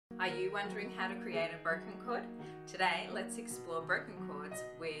Are you wondering how to create a broken chord? Today, let's explore broken chords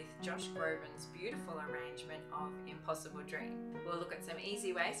with Josh Groban-his beautiful arrangement of Impossible Dream. We'll look at some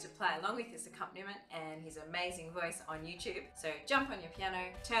easy ways to play along with his accompaniment and his amazing voice on YouTube. So jump on your piano,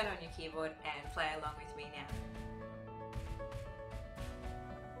 turn on your keyboard and play along with me now.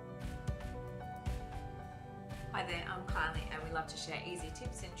 Hi there, I'm Kylie and we love to share easy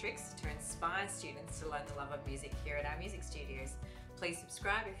tips and tricks to inspire students to learn the love of music here at our music studios. Please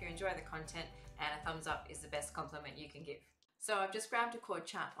subscribe if you enjoy the content, and a thumbs up is the best compliment you can give. So I've just grabbed a chord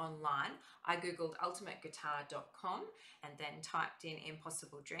chart online. I googled ultimateguitar.com and then typed in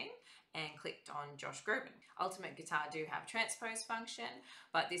Impossible Dream and clicked on Josh Groban. Ultimate Guitar do have transpose function,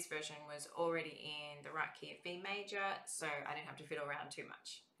 but this version was already in the right key of B major, so I didn't have to fiddle around too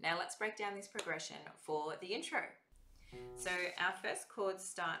much. Now let's break down this progression for the intro. So our first chords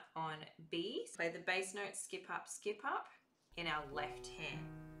start on B. Play the bass note, skip up in our left hand.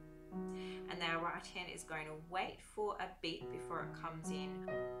 And our right hand is going to wait for a beat before it comes in.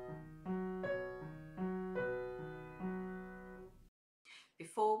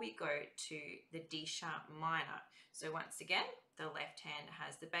 Before we go to the D sharp minor. So once again, the left hand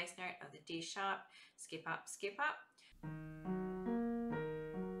has the bass note of the D sharp, skip up.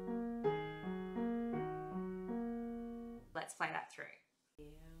 Let's play that through. Here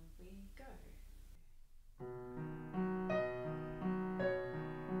we go.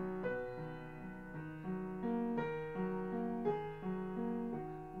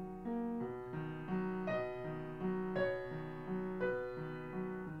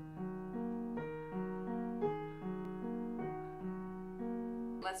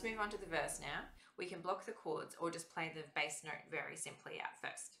 Let's move on to the verse now. We can block the chords or just play the bass note very simply out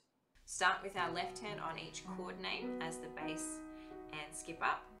first. Start with our left hand on each chord name as the bass and skip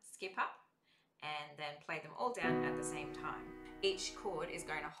up, and then play them all down at the same time. Each chord is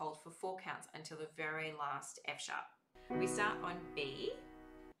going to hold for 4 counts until the very last F sharp. We start on B,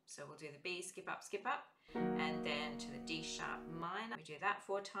 so we'll do the B, skip up, and then to the D sharp minor. We do that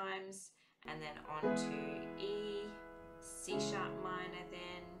 4 times, and then on to E, C sharp minor,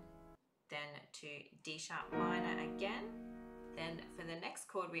 then to D sharp minor again. Then for the next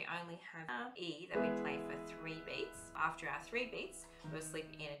chord we only have E that we play for 3 beats. After our 3 beats we'll slip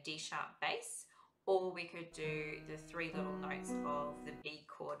in a D sharp bass, or we could do the 3 little notes of the B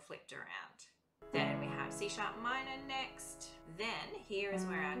chord flipped around. Then we have C sharp minor next. Then here is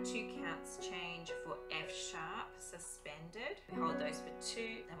where our 2 counts change for F sharp suspended. We hold those for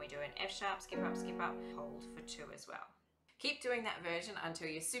 2, then we do an F sharp, skip up, hold for 2 as well. Keep doing that version until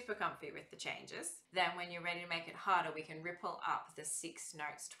you're super comfy with the changes. Then when you're ready to make it harder, we can ripple up the 6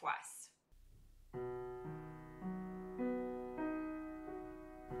 notes twice.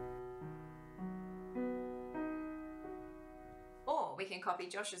 Or we can copy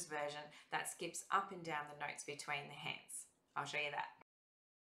Josh's version that skips up and down the notes between the hands. I'll show you that.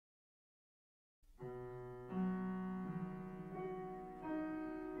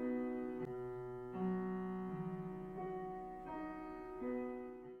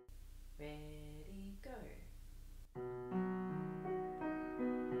 Ready, go.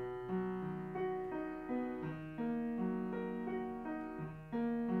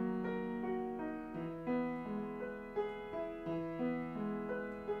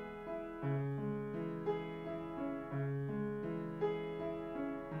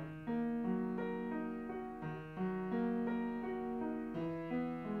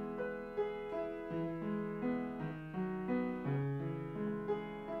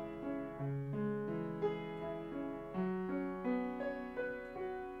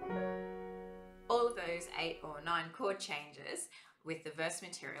 All of those 8 or 9 chord changes with the verse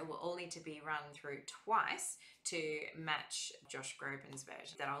material will all need to be run through twice to match Josh Groban-his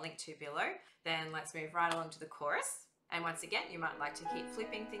version that I'll link to below. Then let's move right along to the chorus. And once again, you might like to keep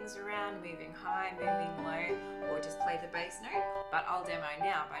flipping things around, moving high, moving low, or just play the bass note. But I'll demo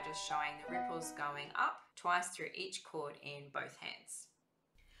now by just showing the ripples going up twice through each chord in both hands.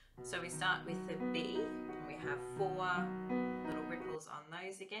 So we start with the B, and we have 4 little ripples on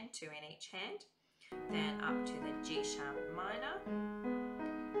those again, 2 in each hand. Then up to the G sharp minor.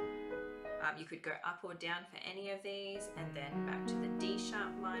 You could go up or down for any of these, and then back to the D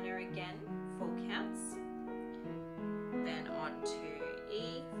sharp minor again, 4 counts. Then on to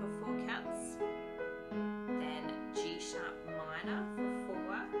E for 4 counts. Then G sharp minor for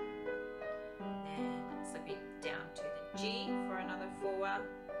 4. Then slipping down to the G for another 4.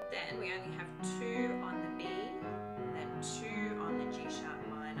 Then we only have 2 on the B, then 2 on the G sharp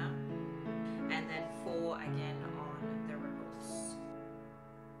minor, and then 4 again on the ripples.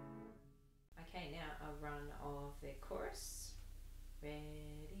 Okay, now a run of the chorus.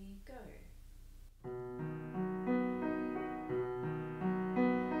 Ready,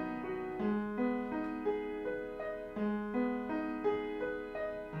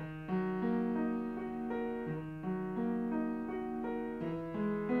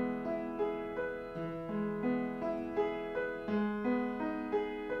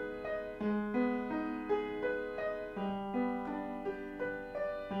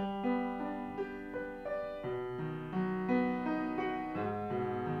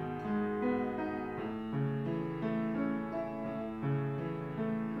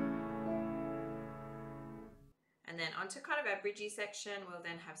 then onto kind of our bridgy section, we'll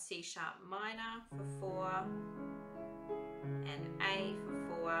then have C sharp minor for 4 and A for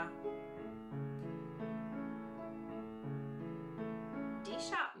 4, D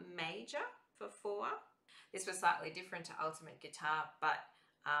sharp major for 4. This was slightly different to ultimate guitar, but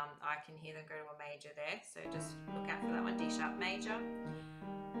I can hear them go to a major there, so just look out for that one, D sharp major.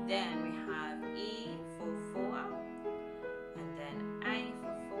 Then we have E for 4, and then A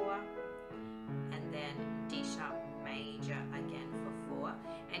for 4, and then D sharp major again for 4.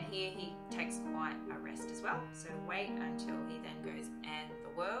 And here he takes quite a rest as well, so wait until he then goes and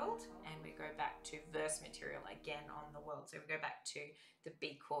the world, and we go back to verse material again on the world. So we go back to the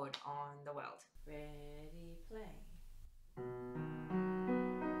B chord on the world. Ready, play.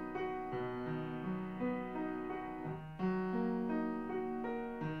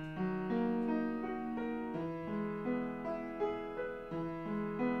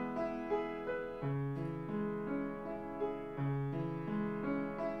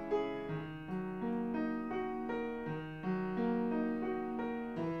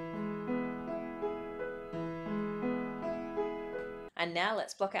 And now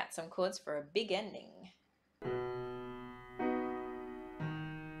let's block out some chords for a big ending.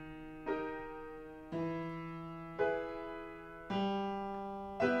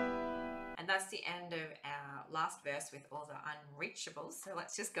 And that's the end of our last verse with all the unreachables. So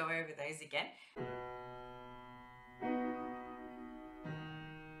let's just go over those again.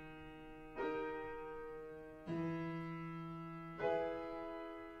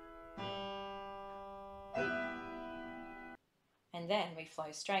 And then we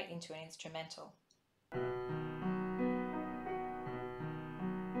flow straight into an instrumental.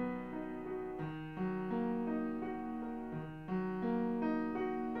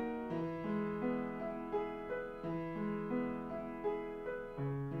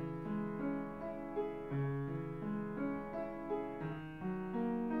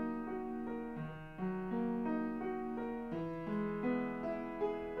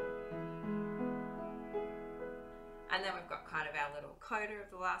 And then we've got kind of our little coda of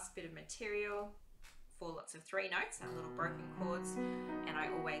the last bit of material, 4 lots of 3 notes, our little broken chords. And I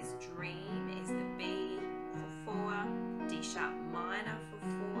always dream is the B for 4, D sharp minor for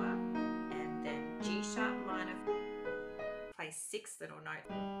 4, and then G sharp minor. Play 6 little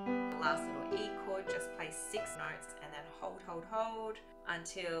notes. The last little E chord, just play 6 notes and then hold, hold, hold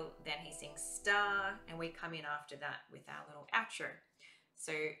until then he sings star, and we come in after that with our little outro.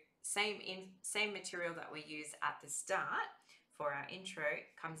 So same material that we use at the start for our intro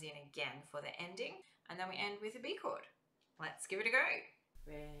comes in again for the ending, and then we end with a B chord. Let's give it a go.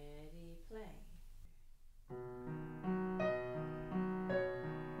 Ready, play.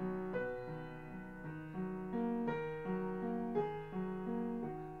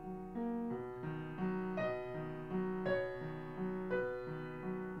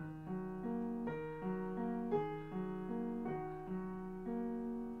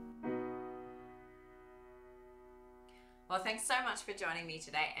 Well, thanks so much for joining me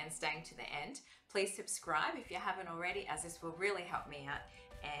today and staying to the end. Please subscribe if you haven't already, as this will really help me out,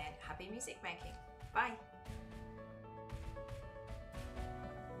 and happy music making. Bye.